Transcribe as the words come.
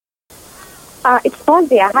It's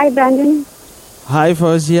Fozia. Hi, Brandon. Hi,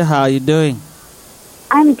 Fozia. How are you doing?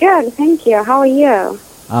 I'm good, thank you. How are you?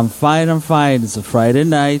 I'm fine. It's a Friday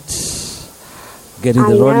night. Getting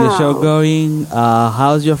the radio show going.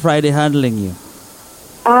 How's your Friday handling you?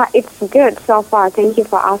 It's good so far. Thank you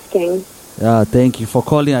for asking. Thank you for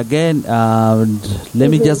calling again. Let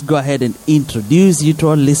me just go ahead and introduce you to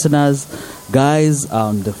our listeners. Guys,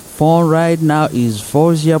 on the phone right now is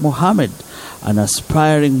Fozia Mohammed, an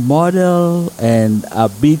aspiring model and a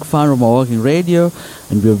big fan of Mawalking Radio,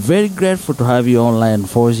 and we're very grateful to have you online,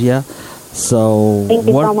 Fozia. So thank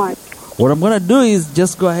you so much. What I'm going to do is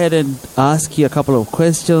just go ahead and ask you a couple of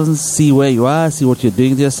questions, see where you are, see what you're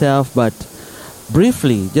doing to yourself, but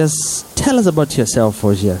briefly, just tell us about yourself,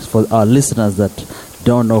 Fozia, for our listeners that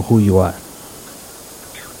don't know who you are.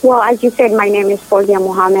 Well, as you said, my name is Fozia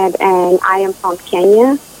Mohammed, and I am from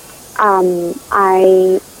Kenya.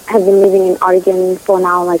 I have been living in Oregon for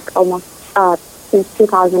now, almost since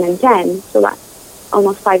 2010, so that's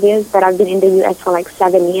almost 5 years. But I've been in the U.S. for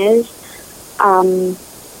 7 years.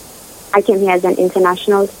 I came here as an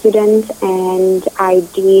international student, and I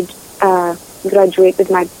did graduate with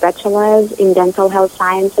my bachelor's in dental health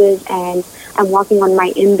sciences, and I'm working on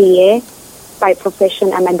my MBA. By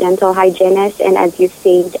profession, I'm a dental hygienist, and as you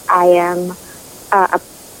said, I am a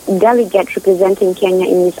delegate representing Kenya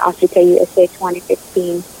in Miss Africa USA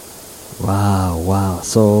 2015. Wow.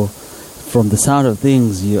 So, from the sound of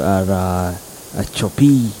things, you are a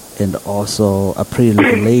choppy and also a pretty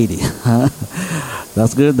little lady.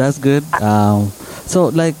 That's good.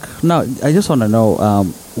 So, now, I just want to know,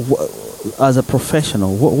 as a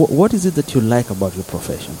professional, what is it that you like about your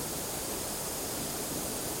profession?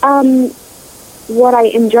 What I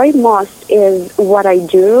enjoy most is what I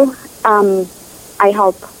do.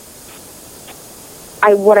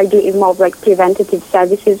 What I do involves preventative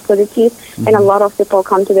services for the teeth, and a lot of people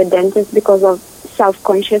come to the dentist because of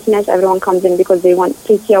self-consciousness. Everyone comes in because they want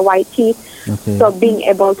prettier white teeth. Okay. So being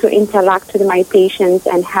able to interact with my patients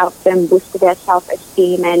and help them boost their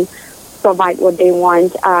self-esteem and provide what they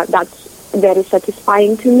want, that's very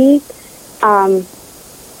satisfying to me.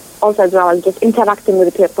 Also, as well as just interacting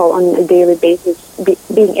with people on a daily basis,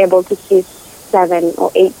 being able to see 7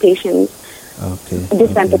 or 8 patients,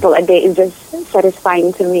 different people a day, is just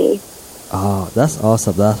satisfying to me. Oh, that's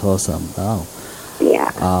awesome. Wow.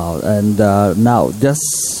 Yeah. And now,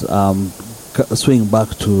 just swing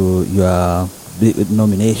back to your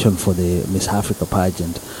nomination for the Miss Africa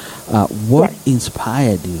pageant. What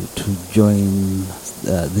inspired you to join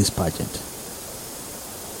this pageant?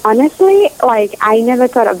 Honestly, I never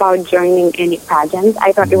thought about joining any pageant.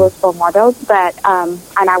 I thought it was for models, but and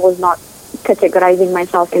I was not categorizing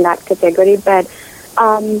myself in that category. But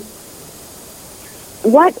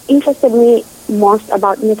what interested me most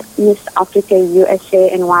about Miss Africa USA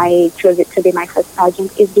and why I chose it to be my first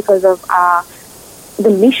pageant is because of the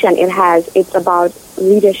mission it has. It's about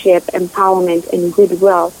leadership, empowerment, and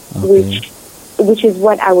goodwill, which is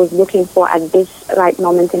what I was looking for at this right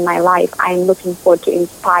moment in my life. I'm looking forward to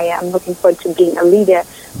inspire. I'm looking forward to being a leader.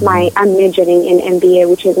 I'm majoring in MBA,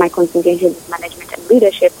 which is my concentration in management and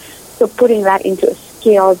leadership. So putting that into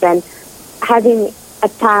skills and having a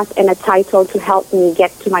task and a title to help me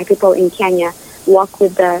get to my people in Kenya, work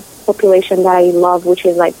with the population that I love, which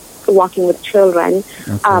is working with children,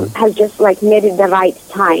 has just made it the right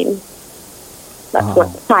time. That's what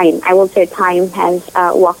I will say time has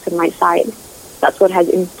worked on my side. That's what has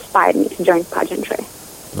inspired me to join pageantry.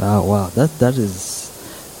 Wow.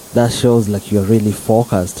 That shows you're really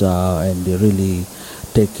focused and you really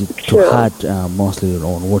take it to heart mostly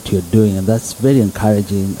on what you're doing, and that's very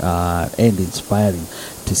encouraging and inspiring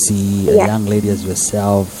to see a young lady as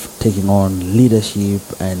yourself taking on leadership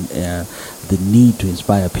and the need to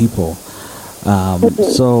inspire people.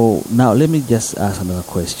 So now let me just ask another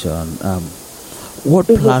question. What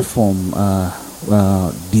platform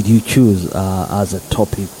did you choose as a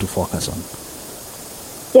topic to focus on?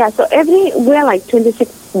 Yeah, so we're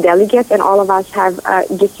 26 delegates, and all of us have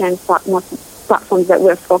different platforms that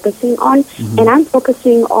we're focusing on. And I'm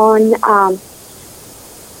focusing on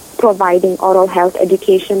providing oral health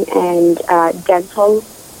education and dental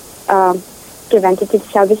preventative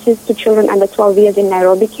services to children under 12 years in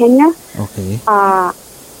Nairobi, Kenya. Okay.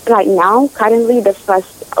 Right now, currently, the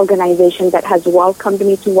first organization that has welcomed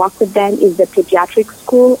me to work with them is the pediatric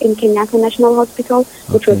school in Kenyatta National Hospital,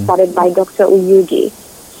 which was started by Dr. Uyugi.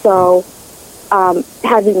 So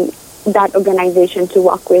having that organization to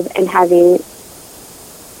work with and having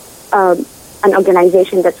an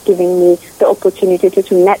organization that's giving me the opportunity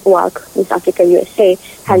to network with Africa USA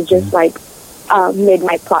has just made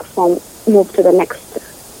my platform move to the next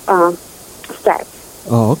step.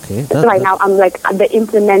 Oh, okay. Right now, I'm like at the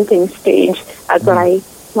implementing stage. That's what I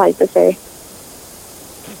like to say.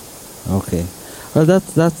 Okay. Well,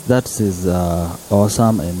 that is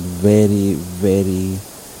awesome and very, very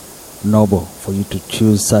noble for you to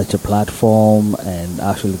choose such a platform and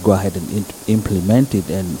actually go ahead and implement it.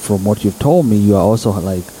 And from what you've told me, you are also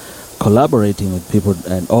like collaborating with people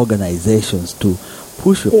and organizations to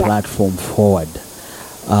push your platform forward.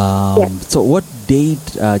 So what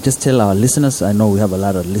date, just tell our listeners, I know we have a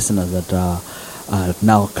lot of listeners that are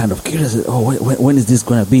now kind of curious, when is this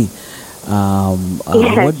going to be?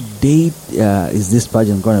 What date is this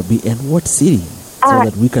pageant going to be, and what city, so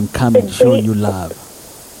that we can come and show you love?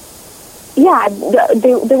 Yeah,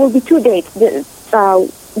 there will be 2 dates.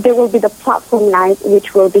 There will be the platform night,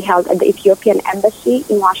 which will be held at the Ethiopian Embassy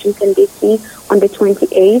in Washington, D.C. on the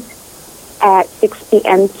 28th at 6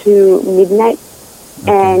 p.m. to midnight.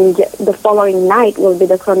 Okay. And the following night will be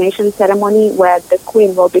the coronation ceremony, where the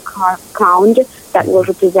Queen will be crowned. That will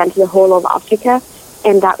represent the whole of Africa.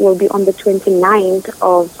 And that will be on the 29th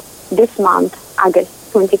of this month, August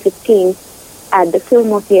 2015, at the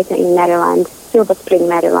Fillmore Theater in Maryland, Silver Spring,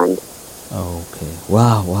 Maryland. Okay.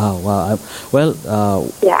 Wow.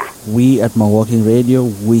 We at Mawalking Radio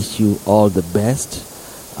wish you all the best.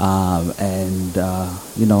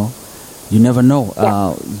 You never know.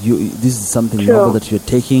 This is something noble that you're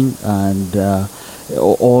taking, and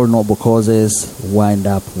all noble causes wind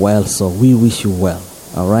up well. So we wish you well.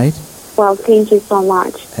 All right? Well, thank you so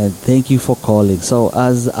much. And thank you for calling. So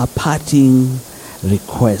as a parting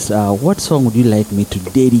request, what song would you like me to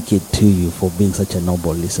dedicate to you for being such a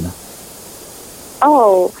noble listener?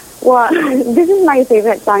 Oh, well, this is my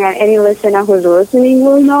favorite song, and any listener who's listening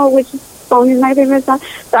will know which song is my favorite song.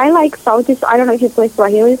 So I like Sauti. I don't know if you play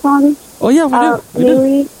Swahili songs. Oh, yeah, we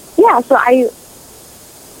do. Yeah, so I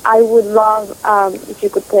would love if you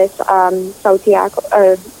could play Sauti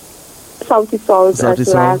Sol. Sauti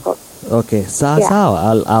Sol. Okay,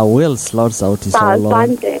 sawa. I will slot Sauti Sol.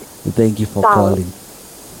 Thank Thank you for calling.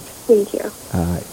 Thank you. All right.